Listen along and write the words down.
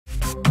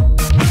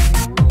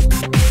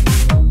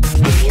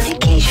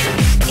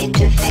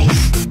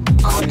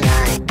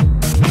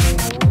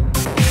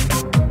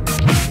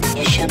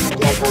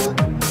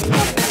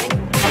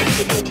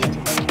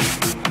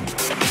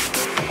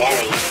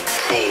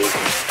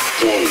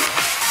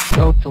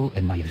also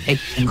in my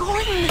affection.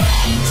 Gordon!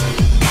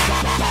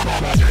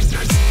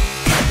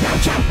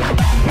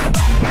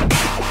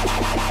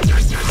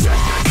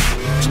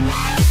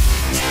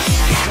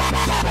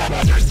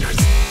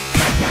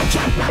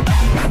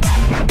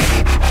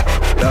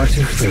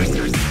 Dr.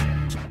 Freeman.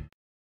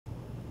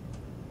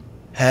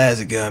 How's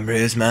it going,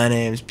 Bruce? My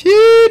name's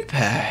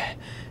PewDiePie.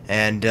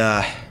 And,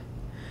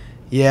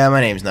 yeah,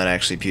 my name's not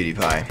actually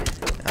PewDiePie.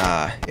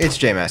 It's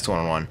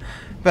JMask101.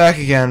 Back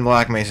again,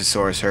 Black Mesa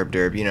Source, Herb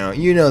Derb.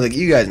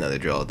 You guys know the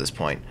drill at this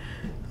point.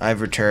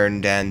 I've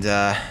returned, and,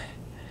 no,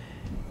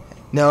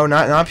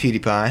 not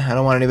PewDiePie. I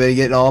don't want anybody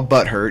getting all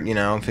butt hurt, you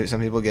know.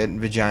 Some people get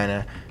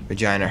vagina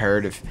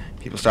hurt if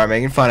people start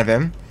making fun of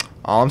him.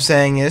 All I'm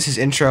saying is his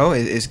intro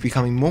is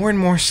becoming more and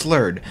more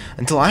slurred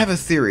until I have a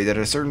theory that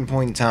at a certain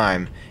point in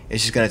time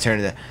it's just going to turn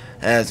into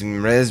it's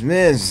going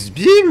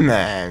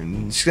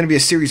to be a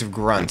series of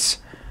grunts.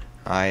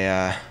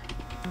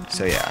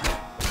 So yeah.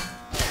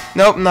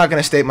 Nope, I'm not going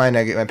to state my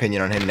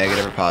opinion on him,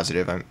 negative or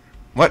positive.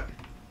 What?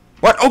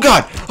 Oh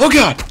god! Oh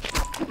god!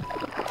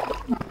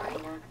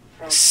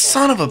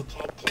 Son of a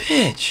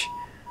bitch!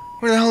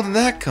 Where the hell did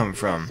that come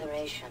from?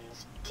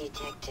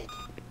 Detected.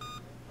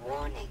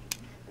 Warning.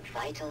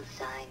 Vital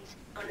signs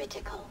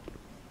critical.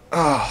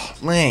 Oh,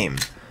 lame.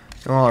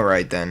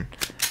 Alright then.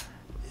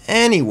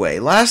 Anyway,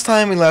 last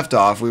time we left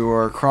off, we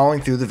were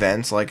crawling through the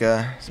vents like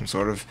some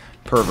sort of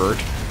pervert.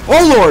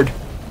 Oh lord!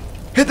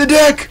 Hit the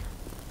deck!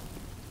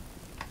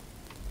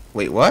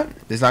 Wait, what?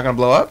 It's not gonna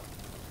blow up?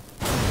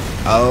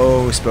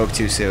 Oh, spoke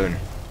too soon.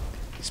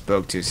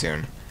 Spoke too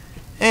soon.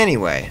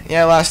 Anyway,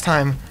 yeah, last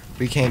time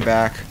we came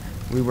back,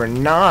 we were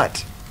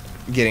not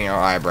getting our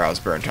eyebrows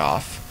burnt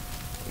off,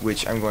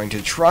 which I'm going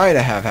to try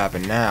to have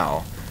happen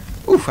now.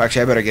 Oof,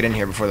 actually I better get in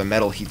here before the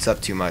metal heats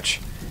up too much.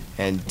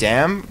 And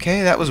damn,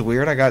 okay, that was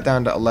weird. I got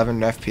down to 11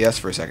 FPS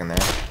for a second there.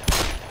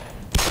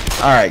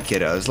 Alright,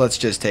 kiddos, let's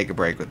just take a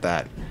break with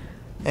that.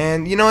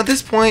 And, you know, at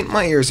this point,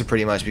 my ears have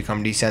pretty much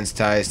become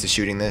desensitized to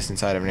shooting this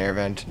inside of an air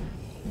vent.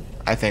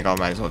 I think I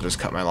might as well just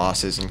cut my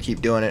losses and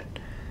keep doing it.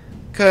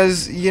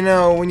 Because, you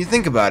know, when you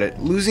think about it,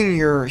 losing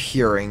your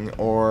hearing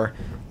or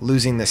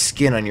losing the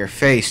skin on your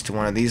face to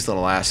one of these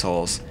little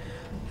assholes,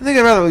 I think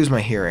I'd rather lose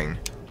my hearing.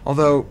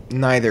 Although,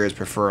 neither is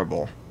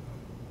preferable.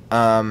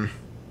 Nah,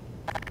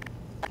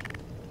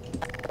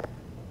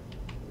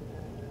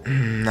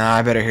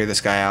 I better hear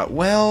this guy out.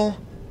 Well,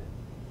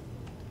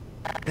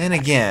 then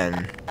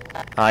again,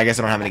 I guess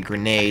I don't have any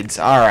grenades.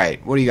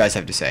 Alright, what do you guys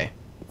have to say?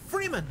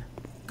 Freeman!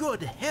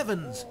 Good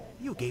heavens!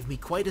 You gave me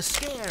quite a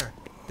scare.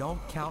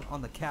 Don't count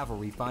on the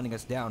cavalry finding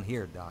us down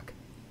here, Doc.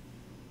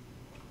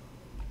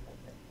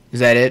 Is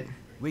that it?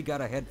 We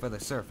gotta head for the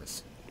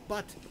surface.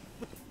 But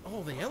with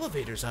all the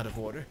elevators out of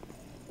order.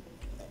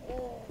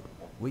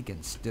 We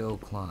can still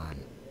climb.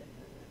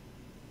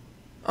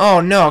 Oh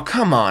no,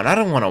 come on, I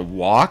don't want to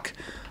walk.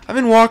 I've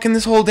been walking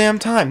this whole damn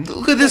time.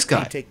 Look at this guy.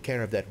 Let me take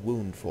care of that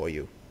wound for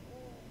you.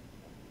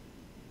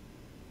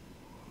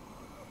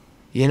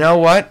 You know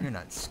what? You're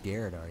not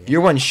scared, are you?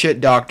 You're one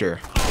shit doctor.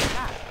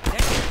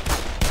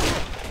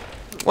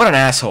 What an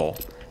asshole.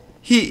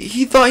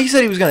 He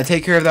said he was gonna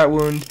take care of that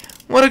wound.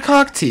 What a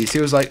cock tease. He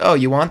was like, oh,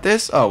 you want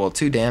this? Oh, well,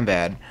 too damn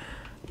bad.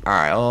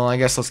 Alright, well, I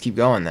guess let's keep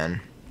going then.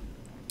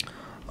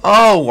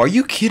 Oh, are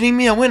you kidding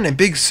me? I went in a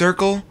big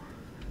circle.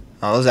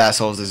 Oh, those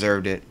assholes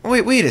deserved it.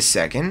 Wait a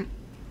second.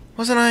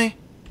 Wasn't I?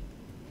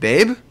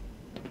 Babe?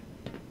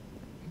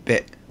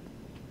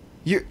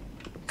 You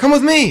come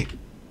with me!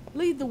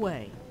 Lead the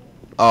way.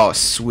 Oh,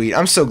 sweet.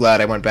 I'm so glad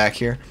I went back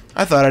here.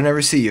 I thought I'd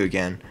never see you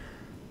again.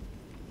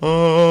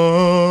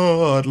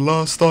 Oh, at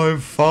last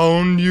I've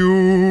found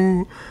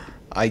you.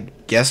 I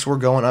guess we're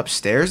going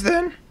upstairs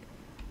then?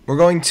 We're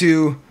going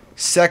to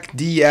Sec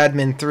D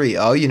Admin 3.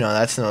 Oh, you know,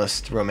 that's the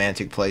most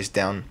romantic place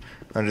down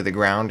under the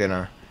ground in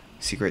a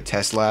secret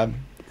test lab.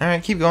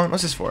 Alright, keep going.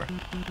 What's this for?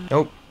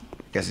 Nope.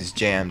 Guess it's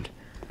jammed.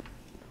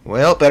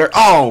 Well, better.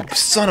 Oh,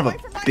 son of a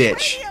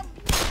bitch.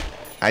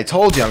 I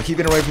told you, I'm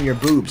keeping away from your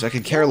boobs. I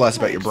could care less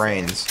about your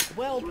brains.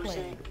 Well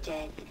played.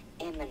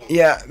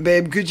 Yeah,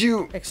 babe, could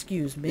you...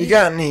 Excuse me. You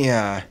got any,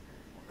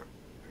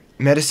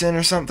 medicine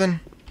or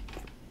something?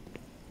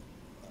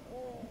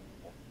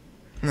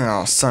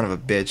 Oh, son of a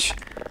bitch.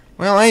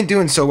 Well, I ain't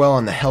doing so well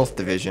on the health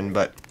division,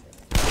 but...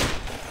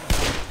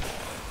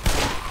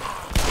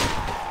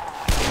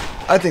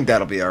 I think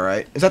that'll be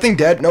alright. Is that thing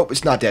dead? Nope,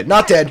 it's not dead.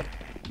 Not dead!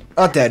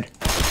 Not dead.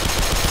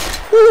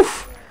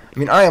 Woof! I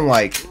mean, I am,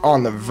 like,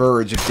 on the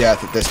verge of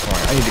death at this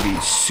point. I need to be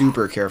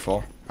super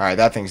careful. Alright,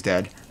 that thing's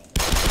dead.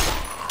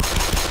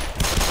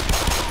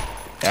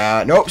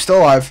 Nope, still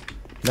alive.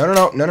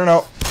 No.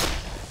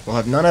 We'll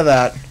have none of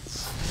that.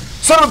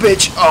 Son of a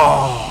bitch!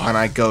 Oh, and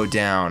I go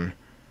down.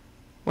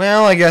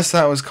 Well, I guess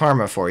that was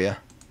karma for you.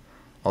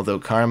 Although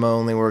karma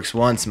only works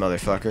once,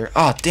 motherfucker.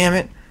 Oh, damn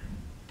it.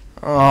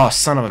 Oh,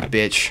 son of a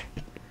bitch.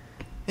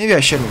 Maybe I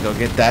shouldn't go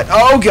get that.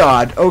 Oh,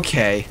 God.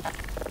 Okay.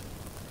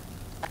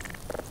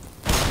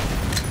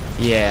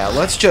 Yeah,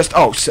 let's just...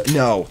 Oh,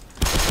 no.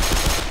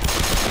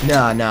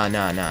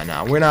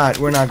 No. We're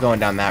not going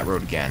down that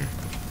road again.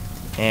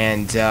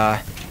 And,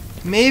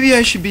 Maybe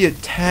I should be a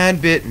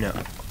tad bit... No.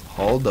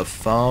 Hold the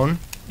phone.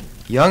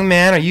 Young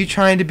man, are you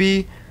trying to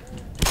be...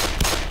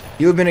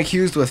 You have been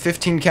accused with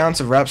 15 counts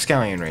of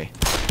rapscallionry.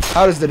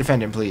 How does the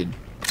defendant plead?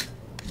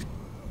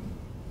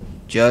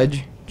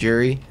 Judge,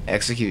 jury,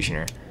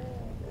 executioner.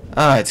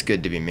 Ah, it's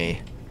good to be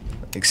me.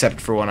 Except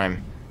for when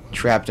I'm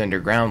trapped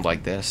underground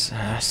like this.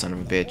 Ah, son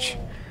of a bitch.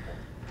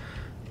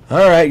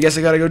 Alright, guess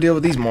I gotta go deal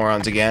with these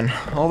morons again.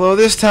 Although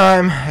this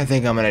time, I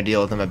think I'm gonna deal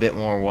with them a bit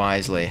more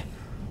wisely.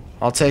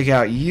 I'll take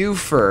out you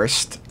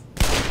first.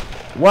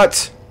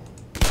 What?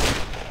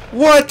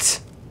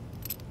 What?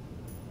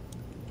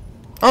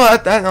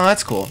 Oh, no,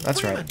 that's cool.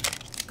 That's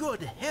right.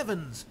 Good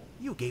heavens!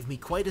 You gave me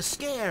quite a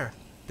scare.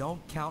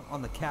 Don't count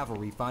on the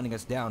cavalry finding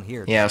us down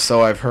here. Yeah,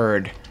 so I've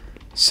heard.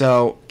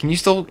 So, can you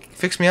still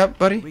fix me up,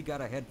 buddy? We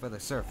gotta head for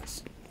the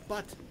surface.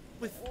 But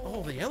with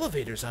all the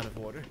elevators out of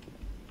order...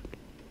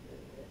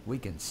 We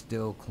can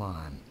still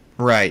climb.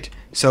 Right.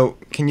 So,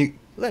 can you...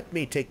 Let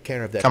me take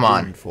care of that Come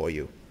on. wound for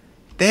you.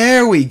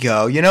 There we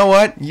go. You know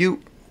what?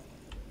 You...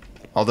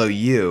 Although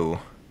you...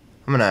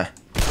 I'm gonna...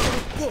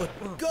 Good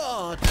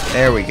God!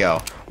 There we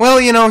go. Well,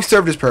 you know, he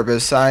served his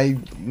purpose.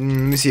 Let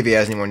me see if he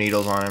has any more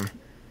needles on him.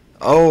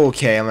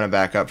 Okay, I'm gonna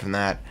back up from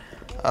that.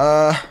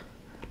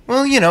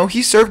 Well, you know,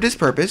 he served his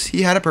purpose.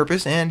 He had a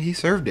purpose, and he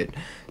served it.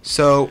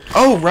 So...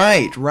 Oh,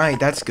 right.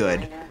 That's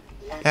good.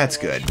 That's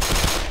good.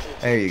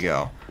 There you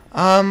go.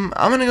 I'm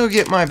gonna go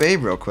get my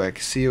babe real quick,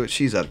 see what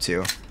she's up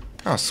to.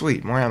 Oh,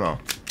 sweet, more ammo.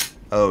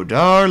 Oh,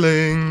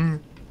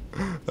 darling,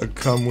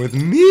 come with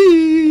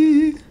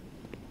me.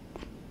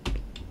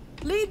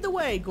 Lead the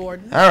way,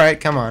 Gordon. Alright,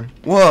 come on.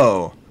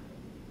 Whoa.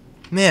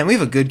 Man, we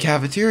have a good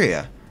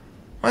cafeteria.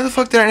 Why the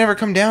fuck did I never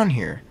come down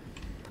here?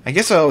 I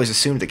guess I always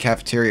assumed the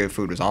cafeteria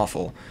food was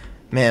awful.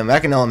 Man,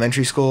 back in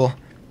elementary school,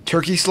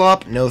 turkey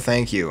slop? No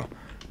thank you.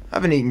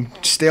 I've been eating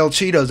stale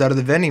Cheetos out of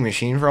the vending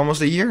machine for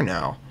almost a year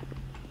now.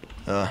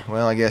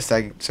 Well, I guess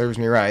that serves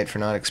me right for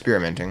not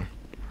experimenting.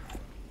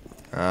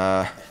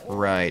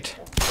 Right.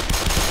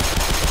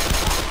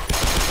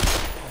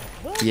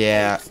 Well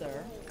Yeah. played,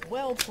 sir.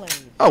 Well played.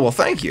 Oh, well,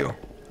 thank you.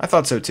 I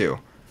thought so, too.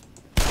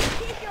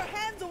 Keep your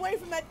hands away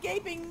from that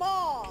gaping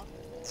maw.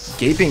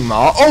 Gaping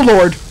maw? Oh,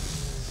 Lord!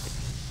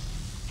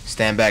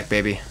 Stand back,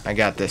 baby. I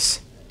got this.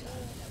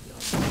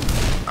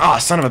 Ah,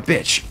 son of a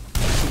bitch.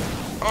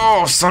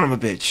 Oh, son of a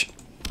bitch.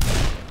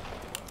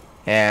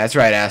 Yeah, that's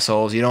right,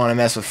 assholes. You don't want to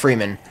mess with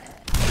Freeman.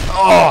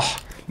 Oh!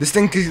 This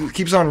thing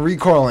keeps on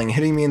recoiling,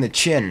 hitting me in the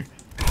chin.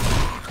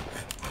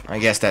 I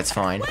guess that's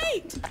fine.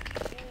 Wait!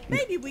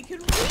 Maybe we can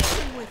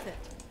reason with it.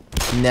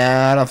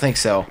 Nah, I don't think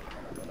so.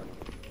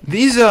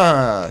 These,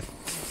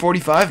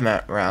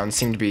 45 rounds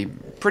seem to be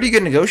pretty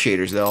good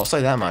negotiators, though. I'll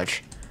say that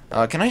much.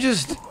 Can I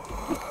just...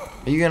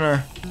 Are you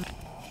gonna...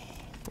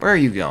 Where are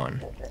you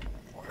going?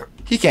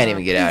 He can't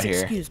even get out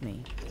here. Excuse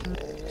me.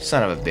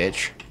 Son of a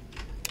bitch.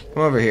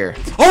 Come over here.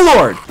 Oh,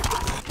 Lord!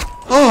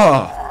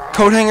 Oh!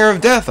 Coat hanger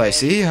of death, I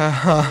see.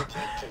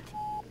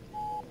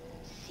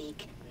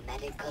 Seek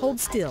medical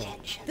Hold still.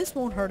 attention. This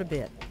won't hurt a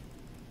bit.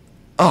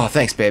 Oh,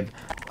 thanks, babe.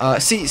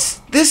 See,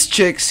 this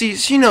chick,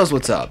 she knows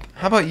what's up.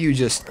 How about you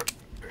just...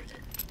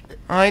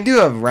 I do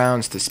have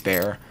rounds to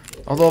spare.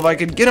 Although if I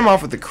could get him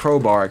off with the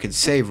crowbar, I could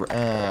save...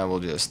 we'll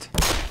just...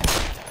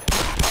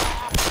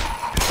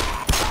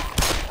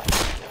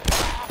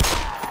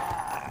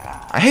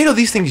 I hate how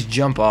these things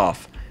jump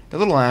off. They're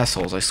little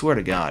assholes, I swear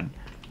to God.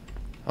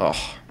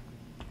 Oh.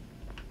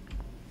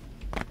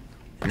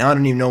 Now I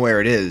don't even know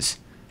where it is.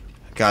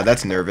 God,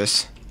 that's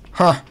nervous.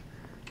 Huh.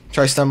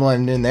 Try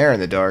stumbling in there in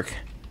the dark.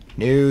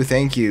 No,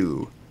 thank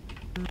you.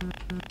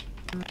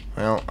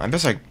 Well, I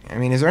guess I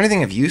mean, is there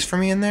anything of use for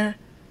me in there?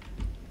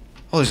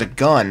 Oh, there's a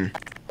gun.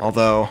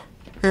 Although...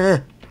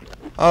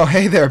 Oh,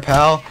 hey there,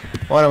 pal.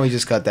 Why don't we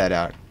just cut that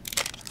out?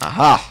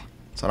 Aha!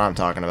 That's what I'm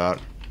talking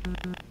about.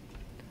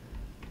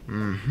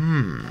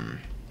 Mm-hmm.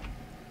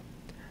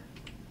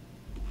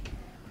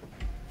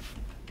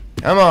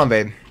 Come on,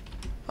 babe.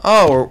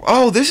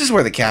 Oh, this is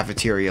where the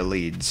cafeteria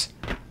leads.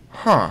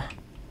 Huh.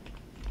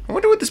 I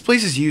wonder what this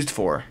place is used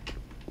for.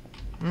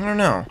 I don't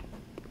know.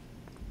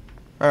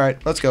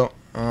 Alright, let's go.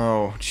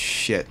 Oh,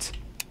 shit.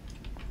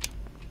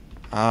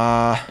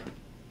 I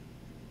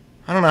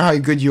don't know how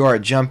good you are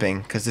at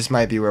jumping, because this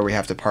might be where we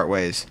have to part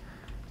ways.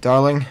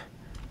 Darling,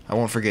 I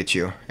won't forget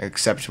you,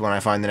 except when I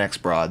find the next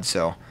broad,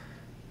 so...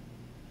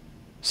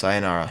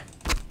 Sayonara.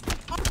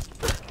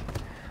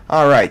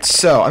 Alright,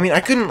 so, I mean,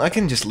 I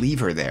couldn't just leave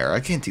her there. I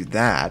can't do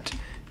that.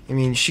 I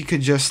mean, she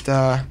could just,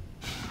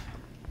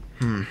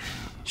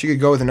 She could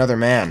go with another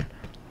man.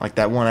 Like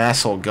that one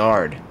asshole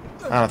guard.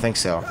 I don't think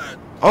so.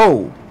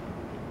 Oh!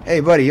 Hey,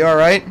 buddy, you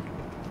alright?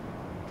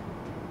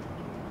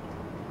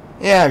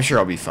 Yeah, I'm sure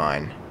I'll be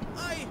fine.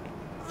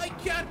 I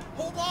can't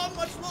hold on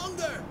much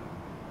longer.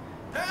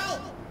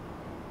 Help!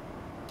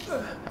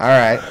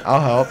 Alright,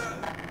 I'll help.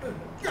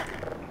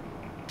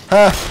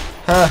 Huh,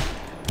 huh.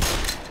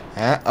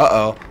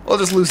 Uh-oh. We'll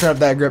just loosen up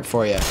that grip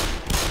for you.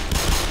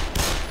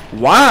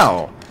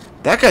 Wow!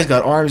 That guy's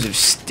got arms of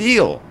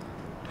steel.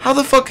 How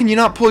the fuck can you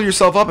not pull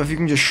yourself up if you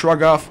can just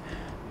shrug off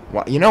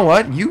Well, you know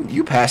what?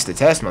 You passed the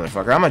test,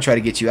 motherfucker. I'm gonna try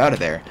to get you out of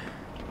there.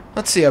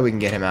 Let's see how we can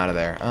get him out of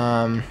there.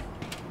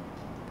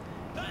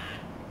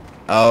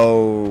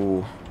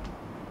 Oh.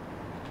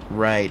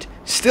 Right.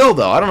 Still,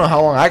 though, I don't know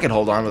how long I could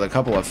hold on with a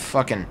couple of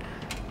fucking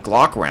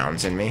Glock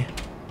rounds in me.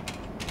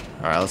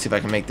 Alright, let's see if I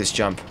can make this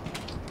jump.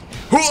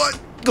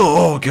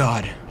 Oh,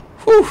 God.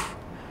 Whew.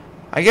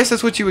 I guess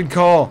that's what you would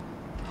call...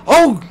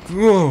 Oh!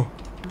 Whoa.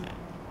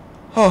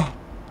 Oh.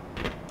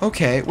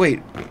 Okay,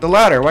 wait. The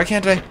ladder. Why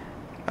can't I...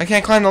 I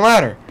can't climb the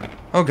ladder.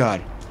 Oh,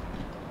 God.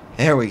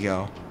 There we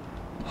go.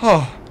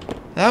 Oh.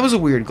 That was a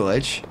weird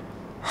glitch.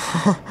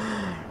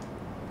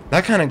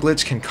 That kind of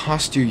glitch can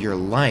cost you your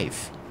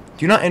life.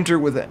 Do not enter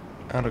without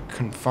a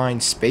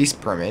confined space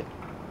permit.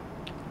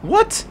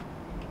 What?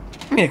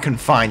 I mean a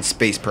confined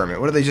space permit.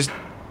 What are they just...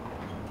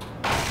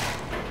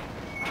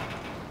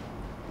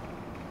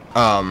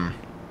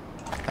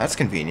 That's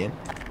convenient.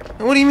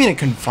 What do you mean a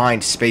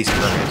confined space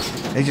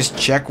permit? They just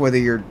check whether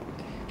you're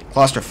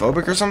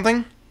claustrophobic or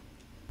something?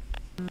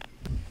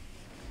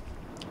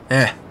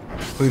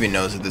 Who even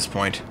knows at this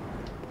point?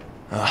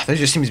 There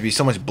just seems to be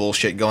so much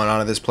bullshit going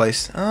on at this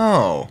place.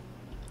 Oh.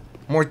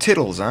 More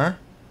tittles, huh?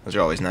 Those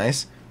are always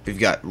nice. We've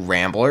got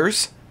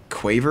ramblers,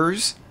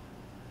 quavers,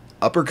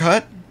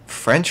 uppercut,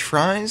 French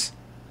fries.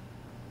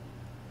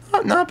 Oh,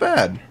 not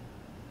bad.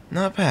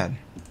 Not bad.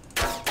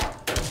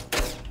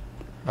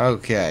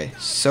 Okay.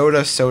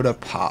 Soda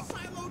pop.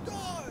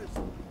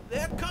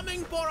 They're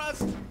coming for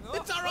us.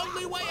 It's our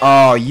only way.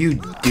 Oh, you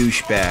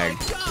douchebag.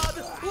 God,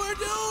 we're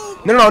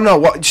doomed. No.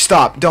 What?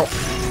 Stop. Don't.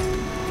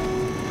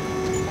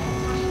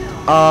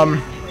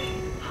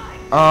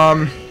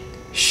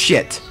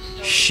 Shit.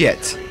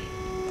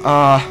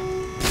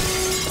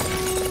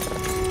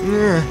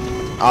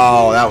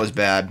 Oh, that was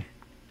bad.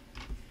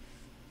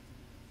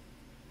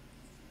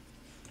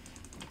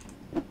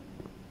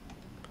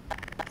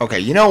 Okay,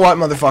 you know what,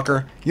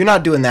 motherfucker? You're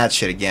not doing that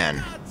shit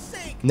again.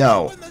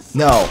 No.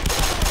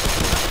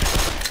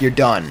 You're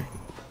done.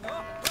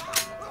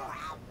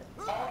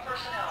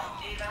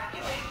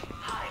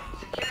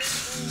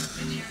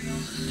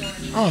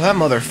 Oh, that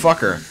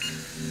motherfucker.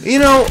 You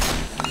know,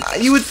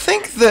 you would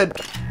think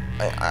that...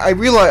 I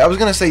realize... I was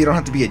gonna say you don't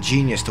have to be a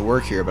genius to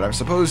work here, but I'm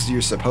supposed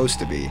you're supposed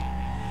to be.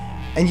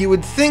 And you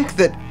would think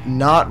that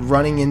not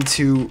running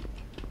into...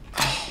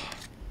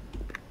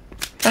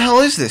 What the hell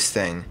is this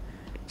thing?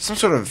 Some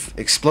sort of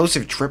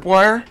explosive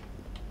tripwire?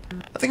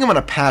 I think I'm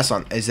gonna pass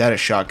on... Is that a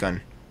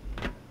shotgun?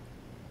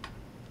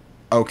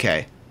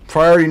 Okay.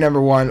 Priority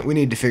number 1, we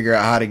need to figure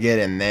out how to get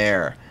in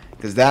there.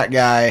 Because that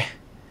guy...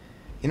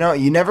 You know,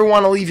 you never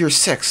want to leave your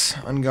 6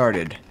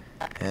 unguarded.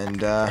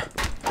 And,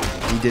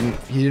 he didn't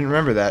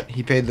remember that.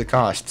 He paid the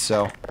cost,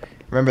 so...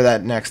 Remember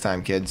that next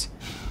time, kids.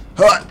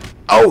 Huh!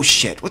 Oh,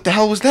 shit! What the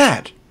hell was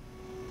that?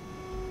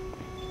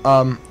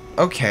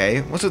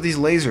 Okay. What's with these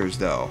lasers,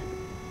 though?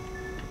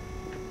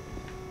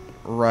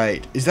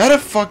 Right. Is that a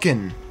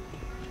fucking...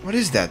 What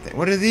is that thing?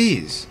 What are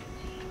these?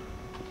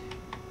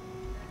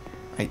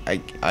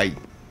 I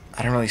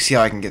don't really see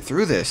how I can get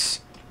through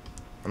this.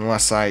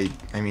 Unless I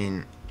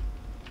mean...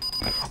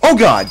 Oh,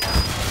 God!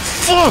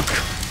 Fuck!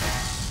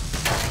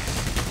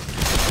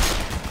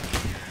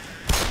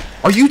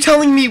 Are you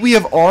telling me we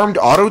have armed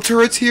auto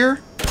turrets here?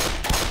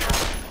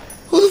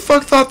 Who the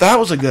fuck thought that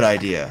was a good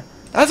idea?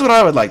 That's what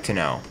I would like to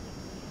know.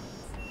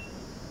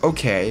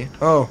 Okay.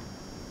 Oh.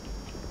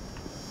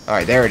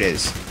 Alright, there it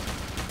is.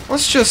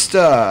 Let's just,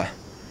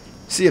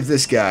 see if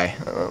this guy...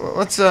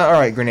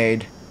 alright,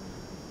 grenade.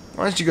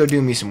 Why don't you go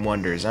do me some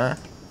wonders, huh?